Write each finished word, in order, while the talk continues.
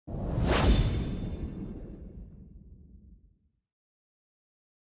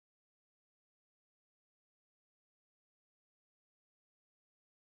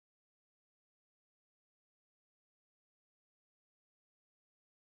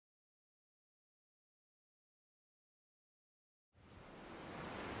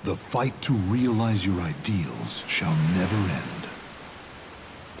The fight to realize your ideals shall never end.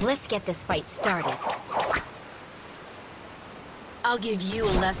 Let's get this fight started. I'll give you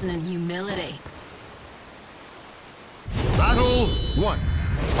a lesson in humility. Battle 1.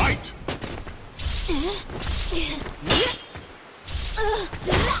 Fight!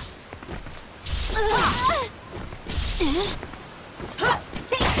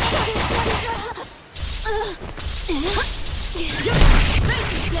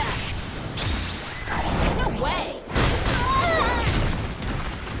 No way!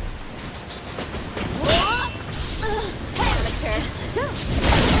 Amateur.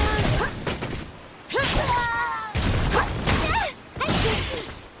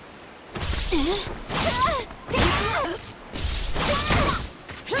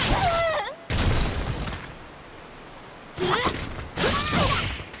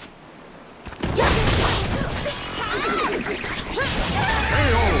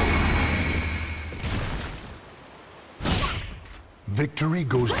 Victory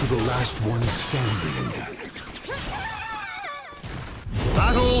goes to the last one standing.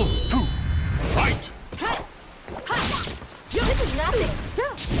 Battle 2. Fight! This is nothing.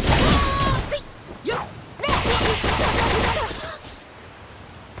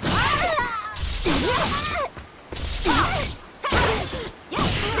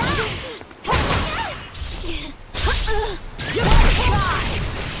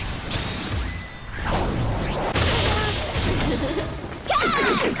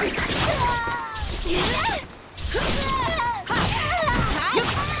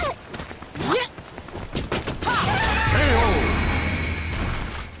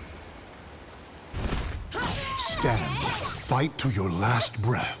 Stand. Fight to your last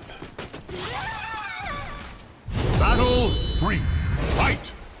breath. Battle 3.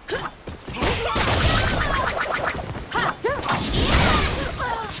 Fight!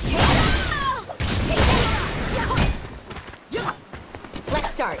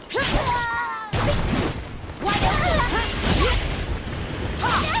 Let's start.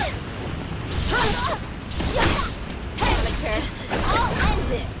 Amateur. I'll end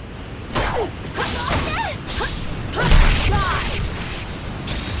this.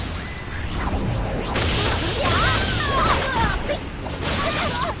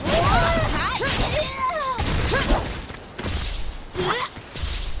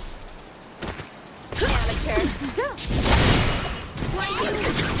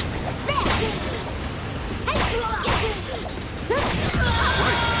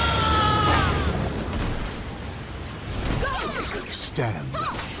 Stand.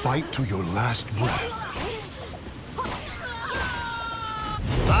 Fight to your last breath.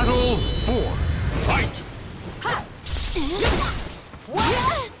 Battle 4. Fight!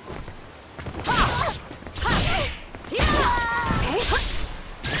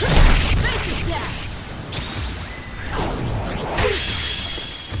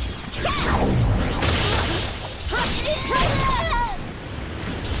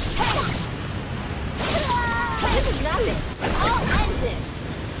 This is nothing. I'll end this.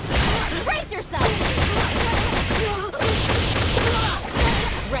 Brace yourself.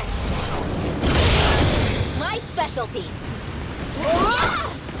 Rest. My specialty.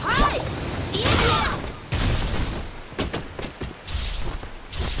 Hi!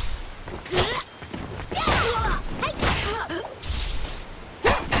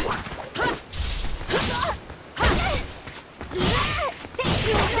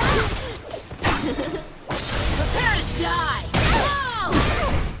 Prepare to die!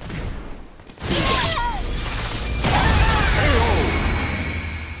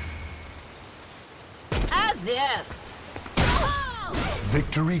 As if!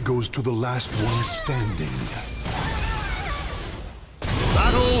 Victory goes to the last one standing.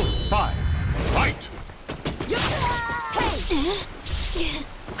 Battle 5. Fight!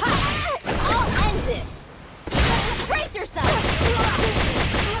 I'll end this. Brace yourself.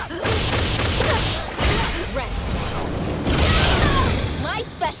 Rest. My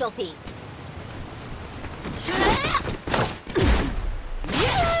specialty.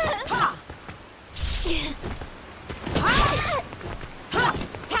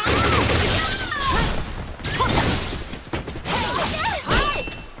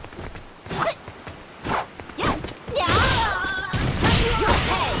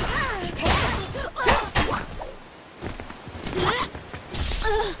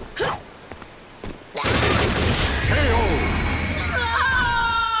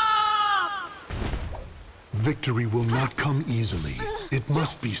 Victory will not come easily. It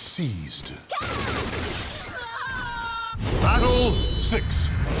must be seized. Battle 6.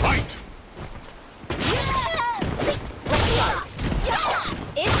 Fight!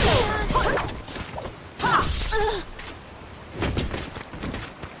 It's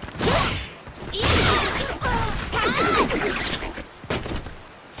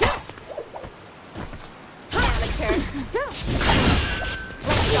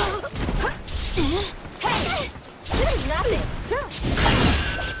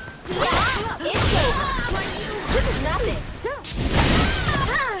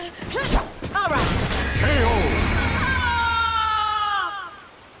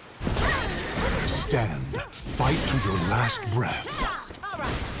last breath.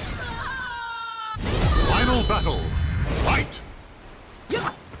 Final battle. Fight! No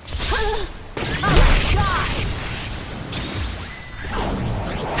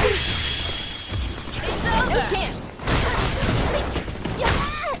chance!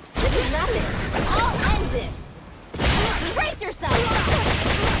 This is nothing! I'll end this! Brace yourself!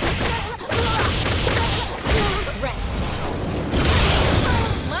 Rest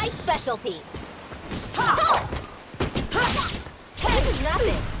now. My specialty! This is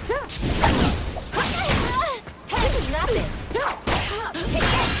nothing! This is nothing!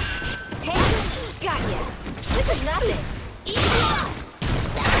 Take this! Got ya! This is nothing!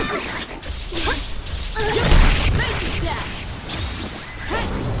 Face is death!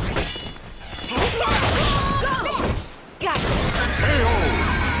 Got ya!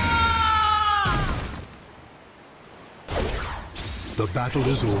 The battle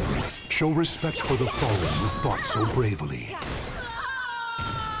is over. Show respect for the fallen who fought so bravely.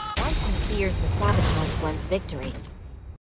 Dyson fears the sabotaged one's victory.